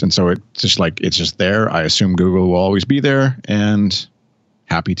 for it, and so it's just there. I assume Google will always be there, and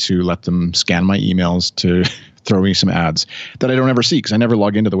happy to let them scan my emails to throw me some ads that I don't ever see, because I never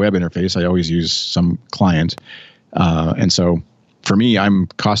log into the web interface. I always use some client, and so for me, I'm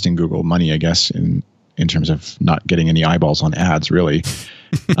costing Google money, I guess, in terms of not getting any eyeballs on ads, really,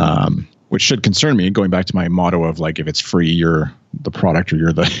 which should concern me. Going back to my motto of like, if it's free, you're the product or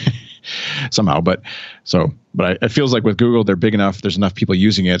you're the somehow. But it feels like with Google, they're big enough. There's enough people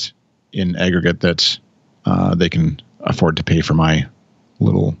using it in aggregate that they can afford to pay for my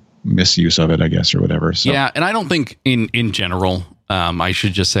little misuse of it, I guess, or whatever. So. Yeah, and I don't think in general, I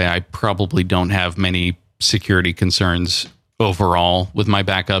should just say I probably don't have many security concerns overall with my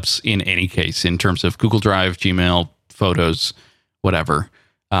backups in any case, in terms of Google Drive, Gmail, Photos, whatever.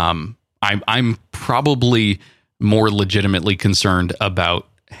 I'm probably more legitimately concerned about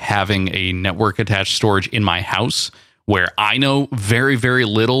having a network attached storage in my house where I know very, very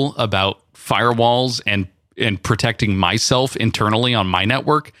little about firewalls and protecting myself internally on my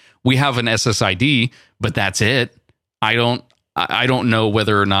network. We have an SSID, but that's it. I don't know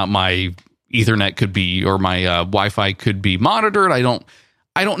whether or not my Ethernet could be, or my Wi-Fi could be monitored. I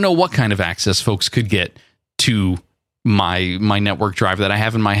don't know what kind of access folks could get to my network drive that I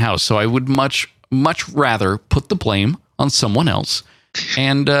have in my house. So I would much rather put the blame on someone else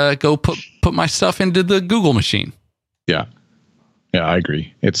and go put my stuff into the Google machine. Yeah, I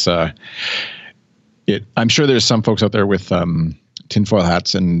agree. It's I'm sure there's some folks out there with tinfoil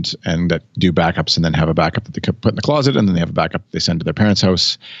hats and that do backups and then have a backup that they put in the closet, and then they have a backup they send to their parents'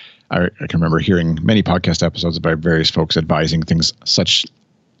 house. I can remember hearing many podcast episodes about various folks advising things such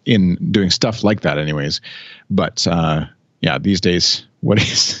in doing stuff like that anyways. But these days, what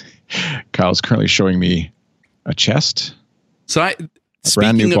is Kyle's currently showing me a chest. So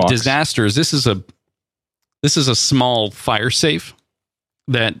speaking of disasters, this is a small fire safe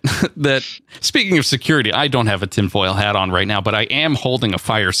that speaking of security, I don't have a tinfoil hat on right now, but I am holding a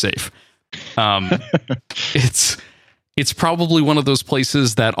fire safe. It's probably one of those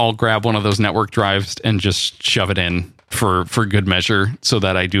places that I'll grab one of those network drives and just shove it in for good measure so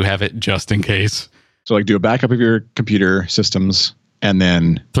that I do have it just in case. So like do a backup of your computer systems and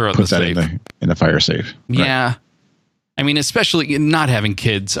then put that in the fire safe. Right? Yeah. I mean, especially not having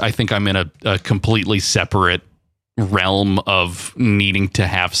kids, I think I'm in a completely separate realm of needing to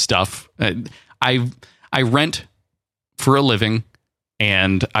have stuff. I rent for a living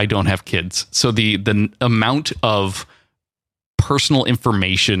and I don't have kids. So the amount of personal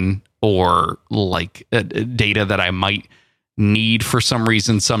information or like data that I might need for some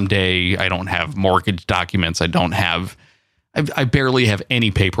reason someday, I don't have mortgage documents. I barely have any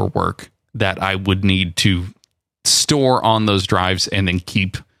paperwork that I would need to store on those drives and then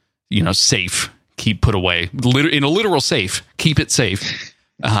keep, safe, keep put away in a literal safe, keep it safe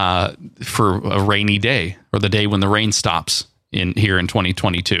for a rainy day or the day when the rain stops here in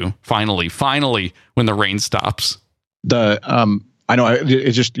 2022. Finally, when the rain stops. I know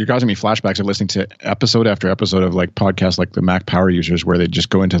it's just, you're causing me flashbacks of listening to episode after episode of like podcasts like the Mac Power Users, where they just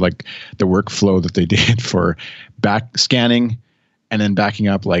go into like the workflow that they did for back scanning and then backing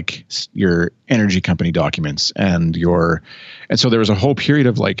up like your energy company documents and so there was a whole period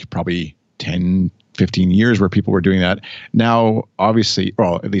of like probably 10, 15 years where people were doing that. Now, obviously,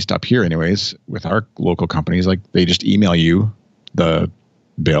 well, at least up here anyways, with our local companies, like they just email you the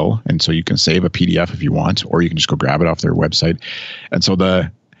bill, and so you can save a PDF if you want, or you can just go grab it off their website. And so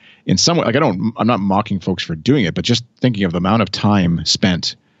in some way, like I'm not mocking folks for doing it, but just thinking of the amount of time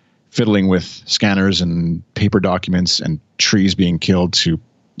spent fiddling with scanners and paper documents and trees being killed to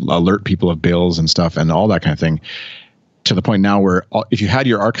alert people of bills and stuff and all that kind of thing, to the point now where if you had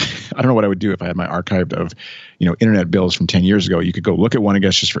your archive, I don't know what I would do if I had my archive of, internet bills from 10 years ago. You could go look at one, I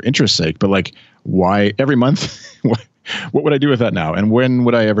guess, just for interest's sake, but like, why every month? What would I do with that now? And when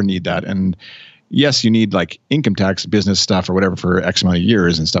would I ever need that? And yes, you need like income tax, business stuff or whatever for X amount of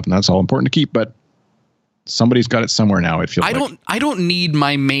years and stuff. And that's all important to keep, but somebody's got it somewhere now. It feels I don't need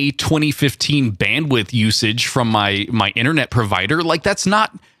my May 2015 bandwidth usage from my internet provider. Like that's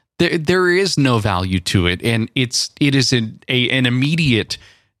not, there is no value to it. And it is an immediate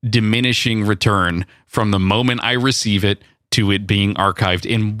diminishing return from the moment I receive it to it being archived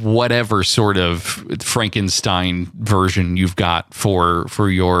in whatever sort of Frankenstein version you've got for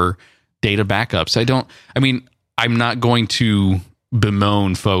your data backups. I'm not going to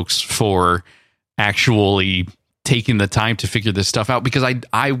bemoan folks for actually taking the time to figure this stuff out, because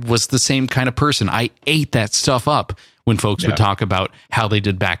I was the same kind of person. I ate that stuff up when folks would talk about how they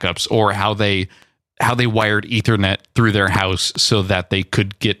did backups or how they wired Ethernet through their house so that they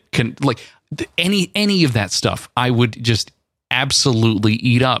could get any of that stuff. I would just absolutely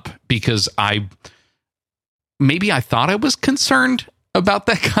eat up, because I thought I was concerned about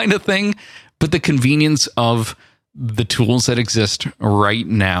that kind of thing, but the convenience of the tools that exist right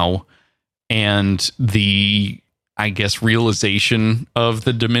now and I guess, realization of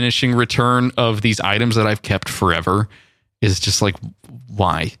the diminishing return of these items that I've kept forever is just like,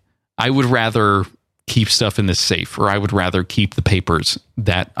 why? I would rather keep stuff in this safe, or I would rather keep the papers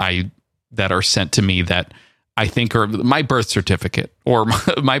that are sent to me that I think are my birth certificate or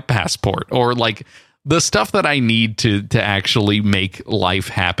my passport, or like the stuff that I need to actually make life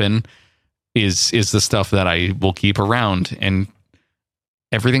happen is the stuff that I will keep around, and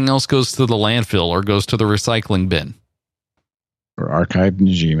everything else goes to the landfill or goes to the recycling bin. Or archived in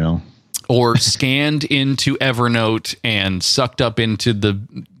Gmail. Or scanned into Evernote and sucked up into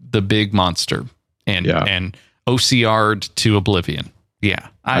the big monster and OCR'd to oblivion. Yeah.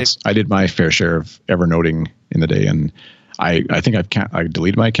 I did my fair share of Evernoting in the day, and I think I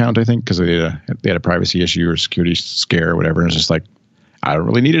deleted my account, I think, because they had a privacy issue or security scare or whatever. And it's just like, I don't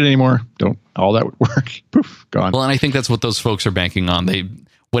really need it anymore. Don't all that work. Poof, gone. Well, and I think that's what those folks are banking on.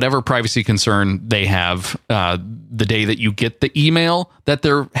 Whatever privacy concern they have, the day that you get the email that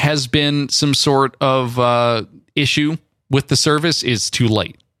there has been some sort of issue with the service is too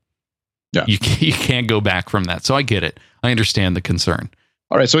late. Yeah. You can't go back from that. So I get it. I understand the concern.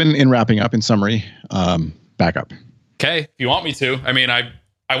 All right. So in wrapping up, in summary, backup. Okay. If you want me to. I mean, I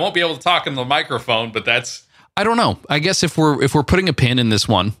won't be able to talk in the microphone, but that's... I don't know. I guess if we're putting a pin in this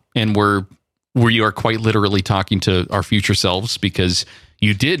one, and we are quite literally talking to our future selves, because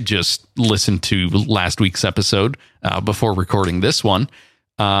you did just listen to last week's episode before recording this one.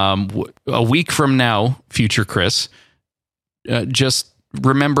 A week from now, future Chris, just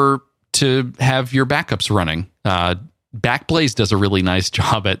remember to have your backups running. Backblaze does a really nice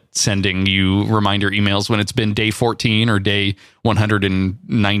job at sending you reminder emails when it's been day 14 or day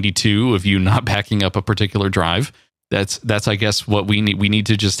 192 of you not backing up a particular drive. That's I guess what we need. We need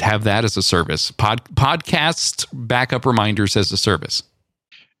to just have that as a service. Podcast backup reminders as a service.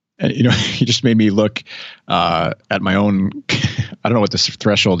 And, you just made me look at my own, I don't know what this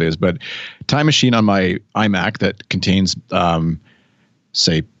threshold is, but Time Machine on my iMac that contains,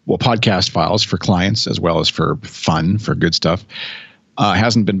 podcast files for clients as well as for fun, for good stuff,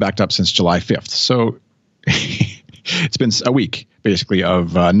 hasn't been backed up since July 5th. So it's been a week, basically,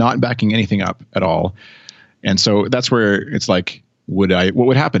 of not backing anything up at all. And so that's where it's like, what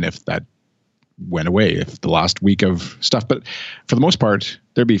would happen if that went away, if the last week of stuff? But for the most part,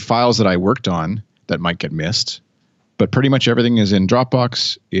 there'd be files that I worked on that might get missed. But pretty much everything is in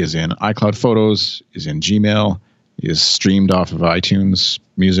Dropbox, is in iCloud Photos, is in Gmail, is streamed off of iTunes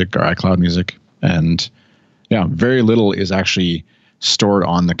Music or iCloud Music. And yeah, very little is actually stored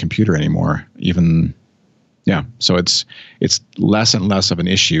on the computer anymore. So it's less and less of an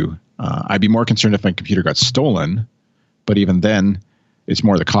issue. I'd be more concerned if my computer got stolen, but even then, it's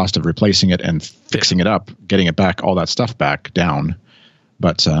more the cost of replacing it and fixing it up, getting it back, all that stuff back down.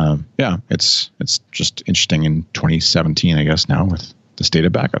 But it's just interesting in 2017, I guess, now with the state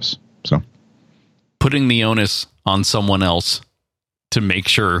of backups. So putting the onus on someone else to make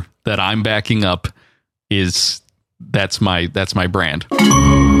sure that I'm backing up that's my brand.